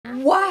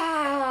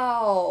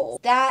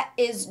That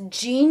is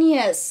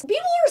genius.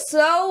 People are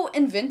so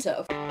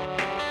inventive.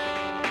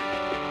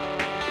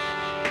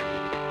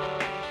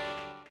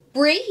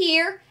 Bree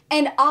here,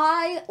 and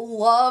I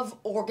love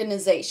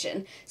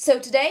organization. So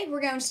today we're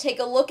going to take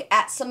a look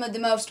at some of the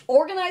most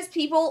organized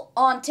people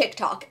on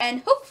TikTok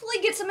and hopefully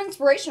get some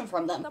inspiration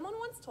from them. Someone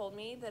once told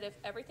me that if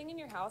everything in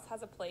your house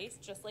has a place,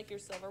 just like your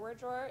silverware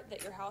drawer,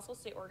 that your house will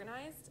stay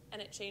organized,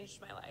 and it changed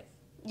my life.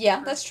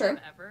 Yeah, that's true.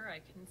 First time ever, I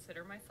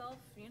consider myself,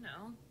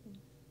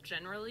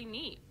 generally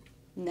neat.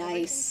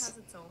 Nice. Everything has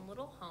its own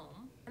little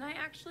home, and I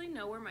actually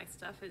know where my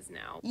stuff is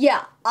now.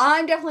 Yeah,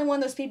 I'm definitely one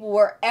of those people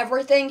where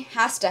everything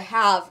has to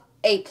have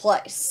a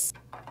place.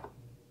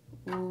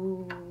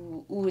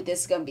 Ooh,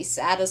 this is gonna be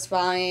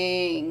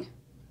satisfying.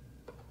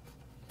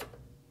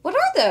 What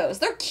are those?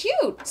 They're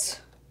cute.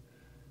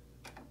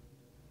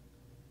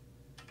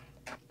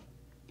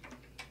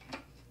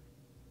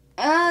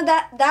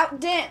 That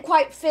didn't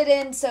quite fit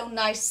in so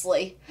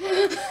nicely.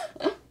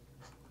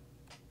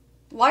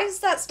 Why is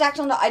that stacked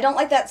on top? I don't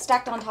like that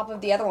stacked on top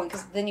of the other one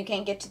because then you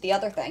can't get to the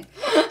other thing.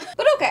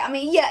 But okay, I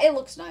mean, yeah, it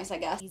looks nice, I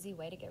guess. Easy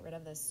way to get rid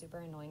of those super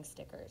annoying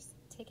stickers.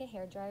 Take a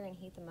hairdryer and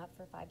heat them up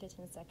for 5 to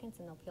 10 seconds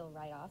and they'll peel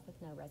right off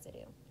with no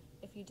residue.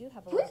 If you do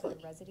have a little bit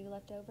of residue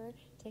left over,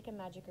 take a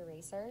magic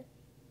eraser,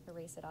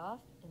 erase it off,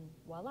 and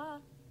voila.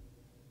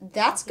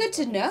 That's good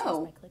to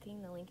know. By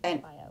clicking the link in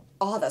the bio.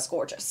 Oh, that's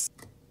gorgeous.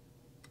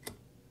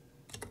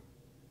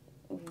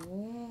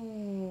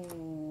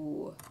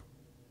 Ooh.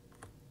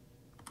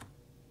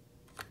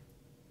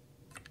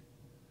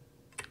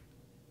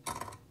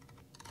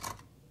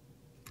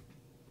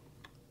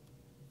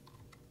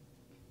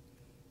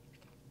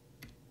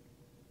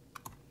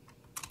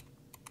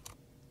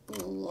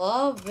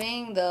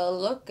 Loving the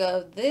look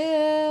of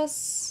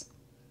this.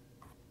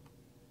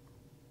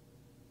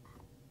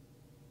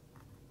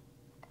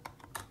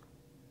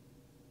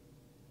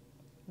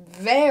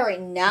 Very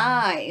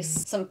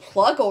nice. Some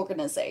plug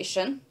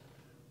organization.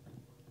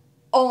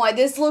 Oh my,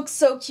 this looks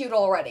so cute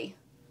already.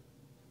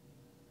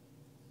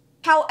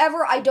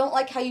 However, I don't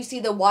like how you see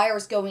the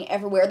wires going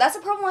everywhere. That's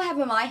a problem I have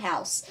in my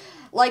house.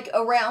 Like,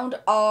 around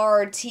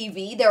our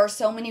TV, there are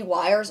so many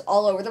wires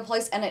all over the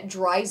place, and it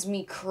drives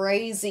me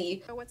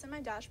crazy. So what's in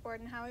my dashboard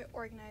and how I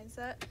organize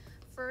it.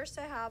 First,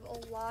 I have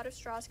a lot of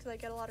straws because I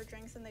get a lot of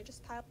drinks and they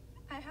just pile.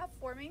 I have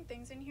 4 main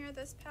things in here.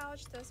 This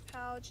pouch,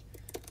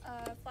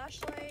 a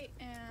flashlight,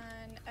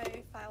 and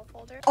a file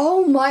folder.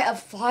 Oh my, a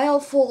file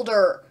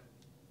folder.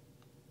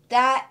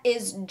 That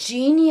is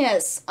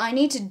genius. I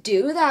need to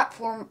do that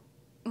for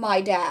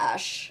my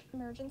dash.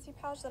 Emergency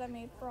pouch that I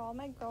made for all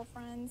my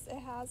girlfriends. It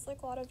has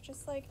like a lot of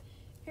just like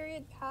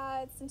period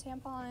pads and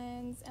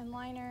tampons and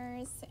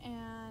liners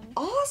and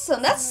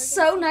awesome. That's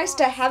so nice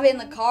to have it in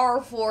the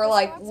car for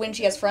like when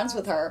she has friends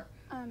with her.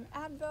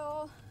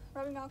 Advil,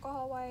 rubbing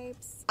alcohol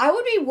wipes. I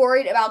would be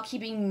worried about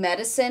keeping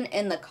medicine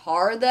in the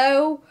car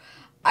though.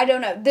 I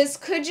don't know. This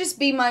could just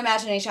be my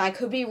imagination. I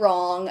could be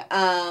wrong.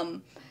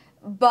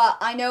 But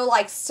I know,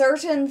 like,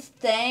 certain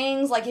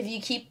things, like, if you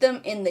keep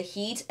them in the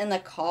heat in the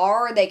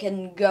car, they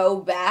can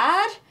go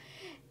bad.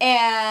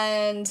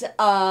 And,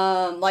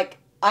 like,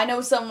 I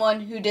know someone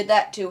who did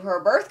that to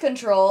her birth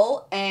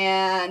control,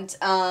 and,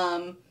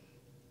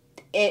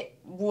 it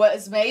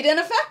was made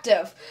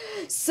ineffective.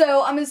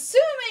 So, I'm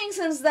assuming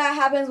since that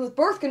happens with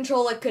birth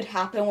control, it could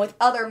happen with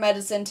other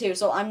medicine, too.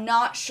 So, I'm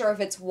not sure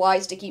if it's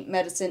wise to keep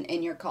medicine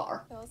in your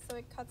car. So,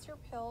 it cuts your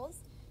pills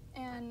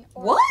and...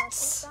 What?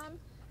 Them.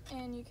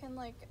 And you can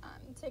like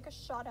take a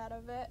shot out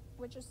of it,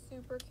 which is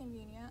super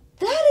convenient.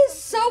 That is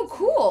so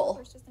cool.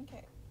 First, just in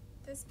case.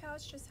 This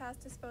pouch just has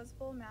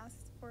disposable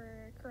masks for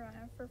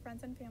Corona for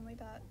friends and family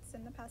that's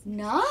in the passenger.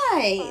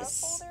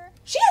 Nice.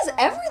 She has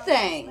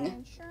everything.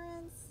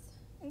 Insurance,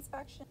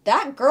 inspection.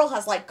 That girl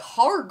has like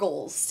car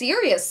goals.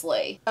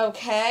 Seriously.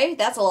 Okay,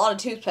 that's a lot of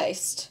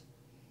toothpaste.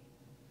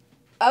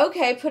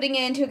 Okay, putting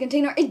it into a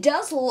container. It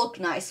does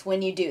look nice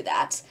when you do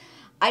that.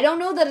 I don't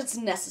know that it's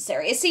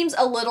necessary. It seems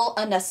a little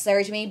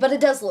unnecessary to me, but it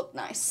does look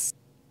nice.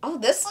 Oh,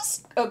 this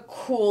is a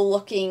cool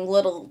looking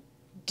little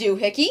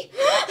doohickey.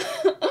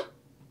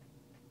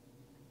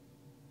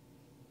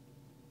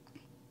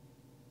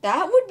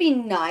 That would be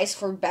nice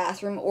for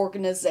bathroom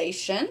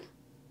organization.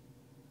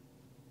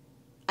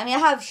 I mean, I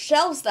have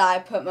shelves that I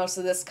put most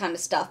of this kind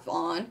of stuff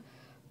on,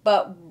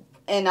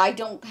 and I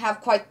don't have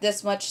quite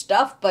this much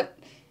stuff, but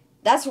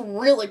that's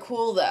really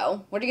cool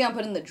though. What are you gonna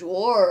put in the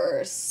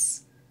drawers?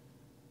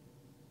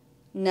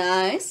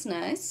 Nice,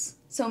 nice.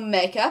 So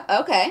makeup,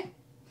 okay.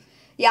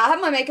 Yeah, I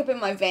have my makeup in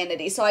my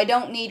vanity, so I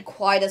don't need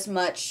quite as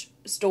much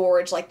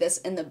storage like this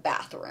in the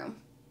bathroom.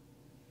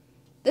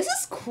 This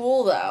is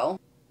cool, though.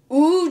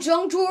 Ooh,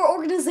 junk drawer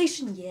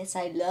organization. Yes,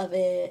 I love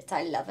it.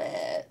 I love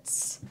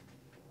it.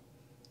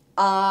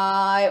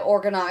 I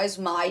organized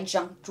my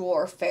junk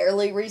drawer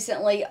fairly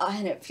recently,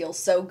 and it feels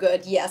so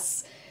good.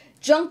 Yes.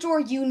 Junk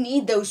drawer, you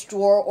need those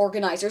drawer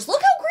organizers.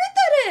 Look how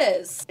great that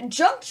is!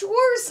 Junk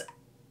drawers...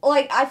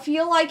 like, I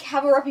feel like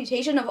have a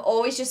reputation of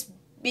always just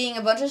being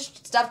a bunch of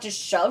stuff just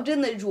shoved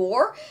in the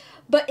drawer.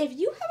 But if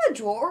you have a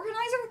drawer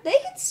organizer, they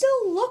can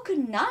still look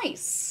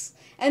nice.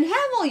 and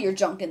have all your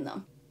junk in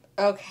them.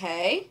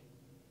 Okay.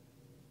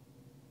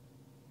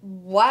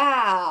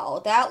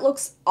 Wow, that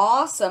looks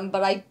awesome,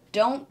 but I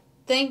don't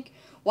think...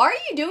 Why are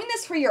you doing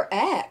this for your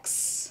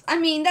ex? I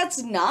mean,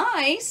 that's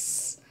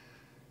nice.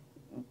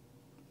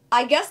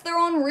 I guess they're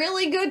on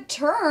really good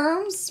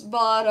terms,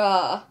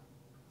 but,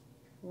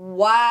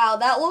 wow,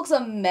 that looks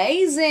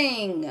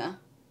amazing.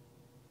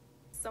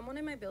 Someone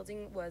in my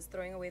building was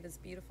throwing away this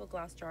beautiful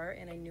glass jar,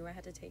 and I knew I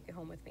had to take it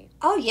home with me.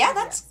 Oh, yeah,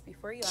 that's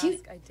Before you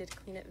cute. ask, I did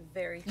clean it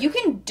very You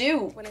thoroughly. can do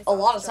When I a saw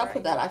lot this of stuff jar,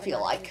 with that, I knew feel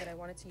automatically like. that I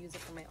wanted to use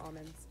it for my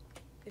almonds.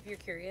 If you're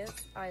curious,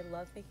 I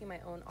love making my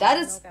own That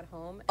almond is milk at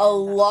home. a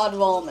and that lot of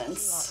includes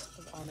almonds. lots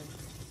of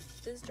almonds.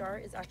 This jar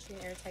is actually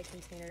an airtight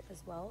container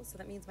as well, so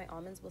that means my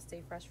almonds will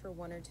stay fresh for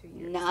 1 or 2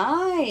 years. I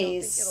don't think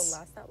it'll Nice.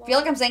 last that long, I feel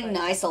like I'm saying but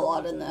nice a it's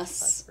lot in always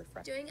this.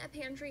 refresh- Doing a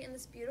pantry in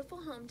this beautiful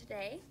home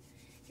today.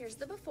 Here's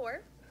the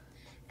before.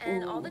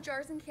 And all Ooh. the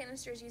jars and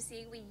canisters you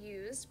see we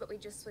used, but we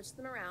just switched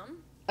them around.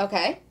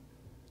 Okay.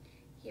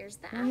 Here's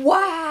the after.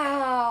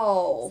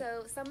 Wow.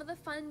 So some of the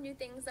fun new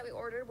things that we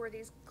ordered were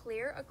these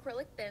clear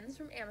acrylic bins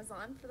from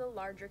Amazon for the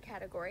larger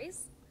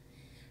categories.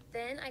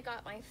 Then I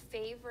got my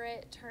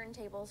favorite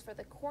turntables for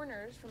the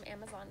corners from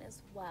Amazon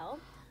as well.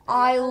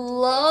 I how deep they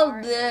love are,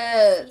 and you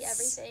can see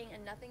this. everything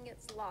and nothing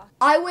gets lost.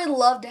 I would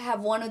love to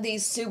have one of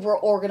these super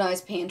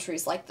organized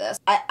pantries like this.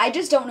 I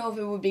just don't know if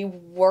it would be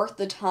worth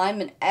the time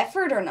and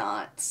effort or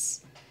not.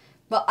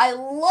 But I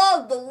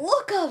love the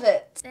look of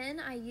it. Then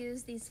I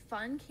used these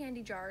fun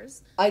candy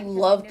jars. I because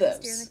love I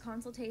noticed during those. the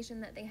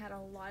consultation that they had a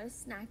lot of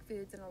snack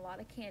foods and a lot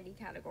of candy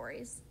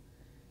categories.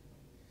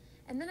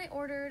 And then I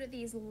ordered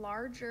these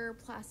larger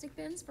plastic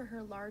bins for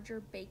her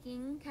larger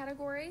baking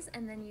categories,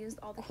 and then used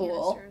all the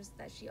Cool. canisters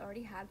that she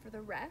already had for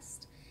the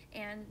rest.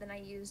 And then I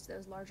used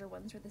those larger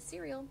ones for the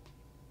cereal.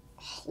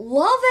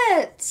 Love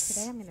it.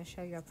 Today I'm going to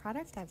show you a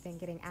product I've been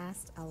getting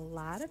asked a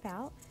lot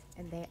about,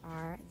 and they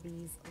are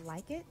these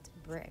Like It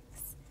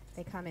bricks.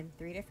 They come in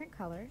 3 different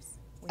colors.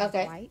 We have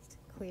Okay. white,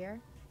 clear,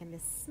 and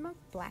this smoke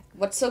black.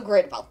 What's so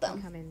great about They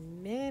them? come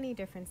in many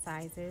different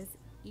sizes,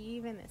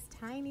 even this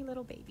tiny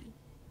little baby.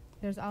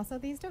 There's also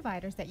these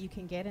dividers that you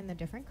can get in the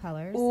different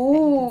colors that you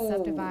Ooh. can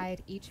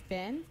subdivide each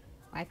bin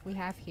like we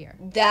have here.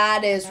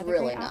 That is Another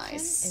really great option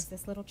nice. is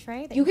this little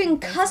tray that You can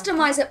place on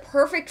customize top. it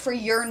perfect for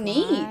your Slide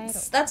needs.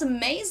 over. That's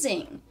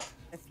amazing.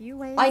 A few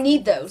ways I to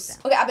need use those.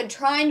 them. Okay, I've been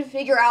trying to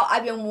figure out,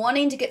 I've been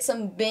wanting to get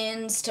some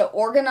bins to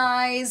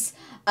organize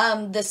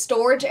the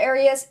storage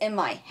areas in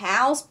my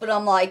house, but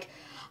I'm like,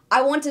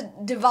 I want to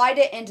divide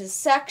it into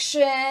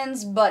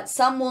sections, but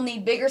some will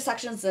need bigger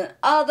sections than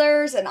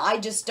others, and I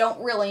just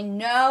don't really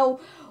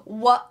know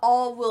what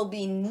all will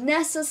be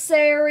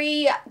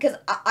necessary, because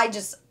I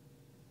just,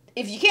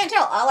 if you can't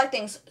tell, I like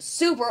things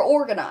super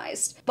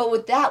organized, but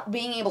with that,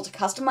 being able to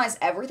customize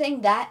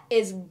everything, that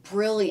is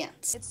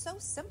brilliant. It's so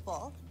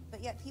simple,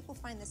 but yet people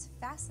find this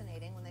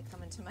fascinating when they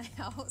come into my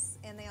house,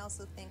 and they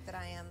also think that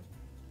I am.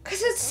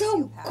 Because it's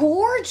so Sociopath.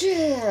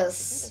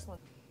 gorgeous. This one-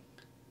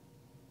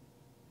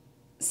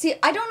 See,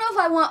 I don't know if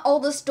I want all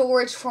the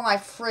storage for my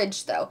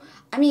fridge, though.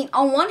 I mean,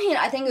 on one hand,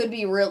 I think it would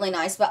be really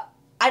nice, but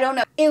I don't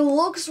know. It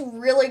looks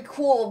really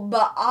cool,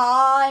 but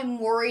I'm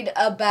worried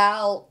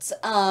about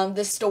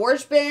the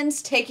storage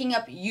bins taking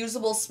up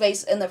usable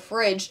space in the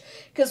fridge,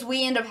 because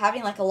we end up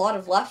having, like, a lot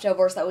of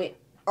leftovers that we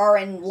are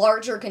in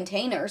larger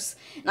containers.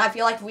 And I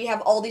feel like if we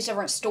have all these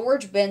different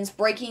storage bins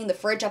breaking the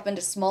fridge up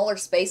into smaller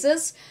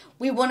spaces,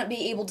 we wouldn't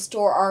be able to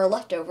store our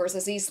leftovers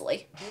as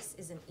easily. This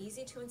is an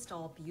easy to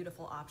install,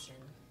 beautiful option.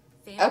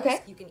 Families,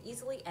 Okay. you can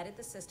easily edit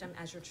the system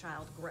as your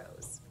child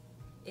grows.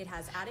 It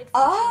has added features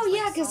Oh, like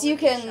yeah, 'cause you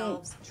solid wood can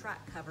shelves,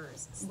 track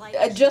covers, slide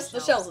adjust issue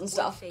the shelves and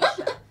stuff. wood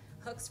fascia,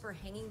 hooks for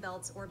hanging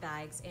belts or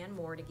bags, and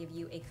more to give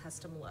you a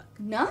custom look. It's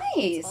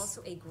Nice.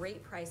 also a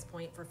great price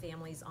point for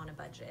families on a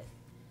budget.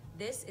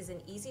 This is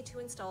an easy to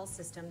install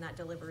system that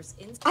delivers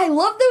instant. I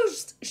love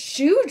those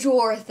shoe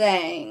drawer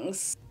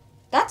things.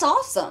 That's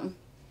awesome.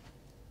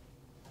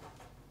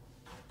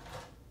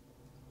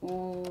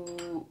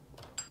 Ooh.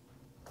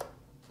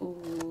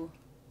 Ooh.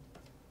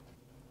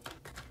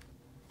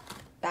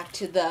 Back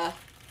to the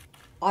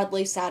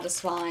oddly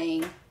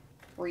satisfying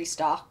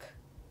restock.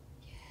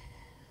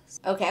 Yes.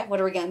 Okay, what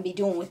are we going to be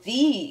doing with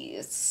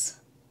these?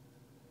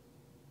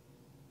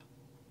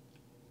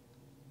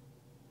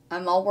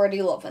 I'm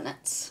already loving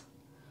it.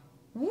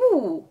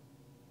 Ooh.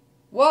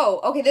 Whoa,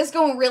 okay, this is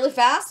going really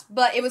fast,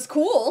 but it was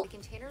cool. The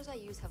containers I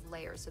use have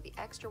layers, so the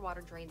extra water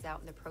drains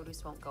out and the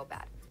produce won't go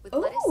bad. With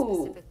lettuce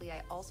Ooh. specifically,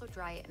 I also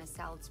dry it in a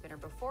salad spinner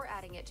before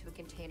adding it to a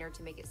container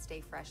to make it stay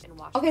fresh and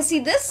wash. Okay, see,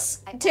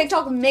 this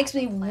TikTok makes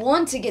me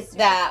want to get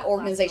that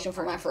organization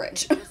for my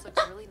fridge. It just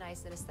looks really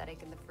nice and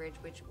aesthetic in the fridge,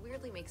 which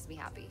weirdly makes me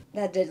happy.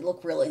 That did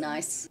look really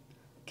nice.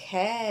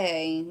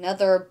 Okay,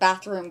 another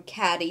bathroom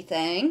caddy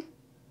thing.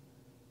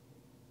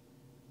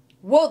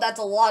 Whoa, that's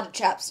a lot of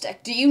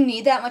chapstick. Do you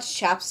need that much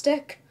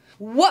chapstick?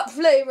 What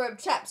flavor of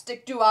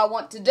chapstick do I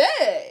want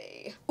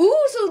today?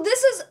 Ooh, so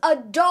this is a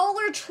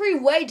Dollar Tree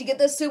way to get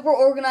this super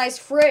organized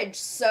fridge,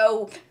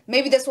 so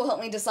maybe this will help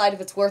me decide if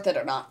it's worth it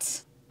or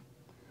not.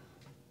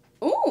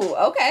 Ooh,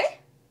 okay.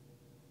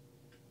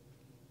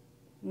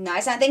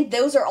 Nice. I think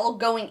those are all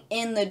going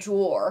in the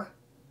drawer.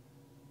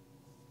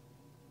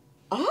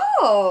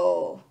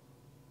 Oh,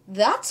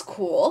 that's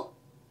cool.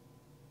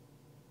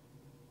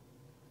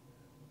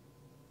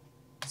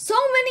 So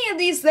many of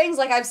these things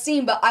like I've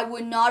seen, but I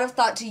would not have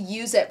thought to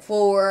use it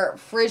for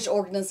fridge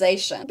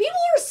organization. People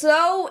are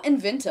so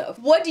inventive.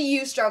 What do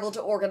you struggle to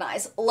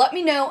organize? Let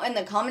me know in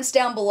the comments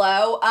down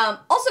below.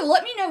 Also,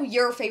 let me know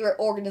your favorite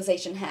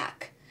organization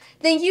hack.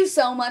 Thank you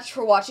so much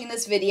for watching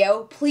this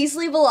video. Please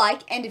leave a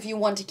like, and if you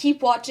want to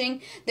keep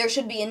watching, there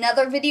should be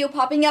another video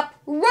popping up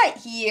right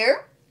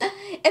here.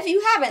 If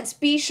you haven't,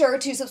 be sure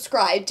to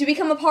subscribe to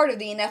become a part of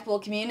the Ineffable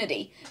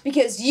community,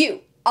 because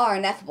you are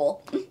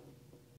ineffable.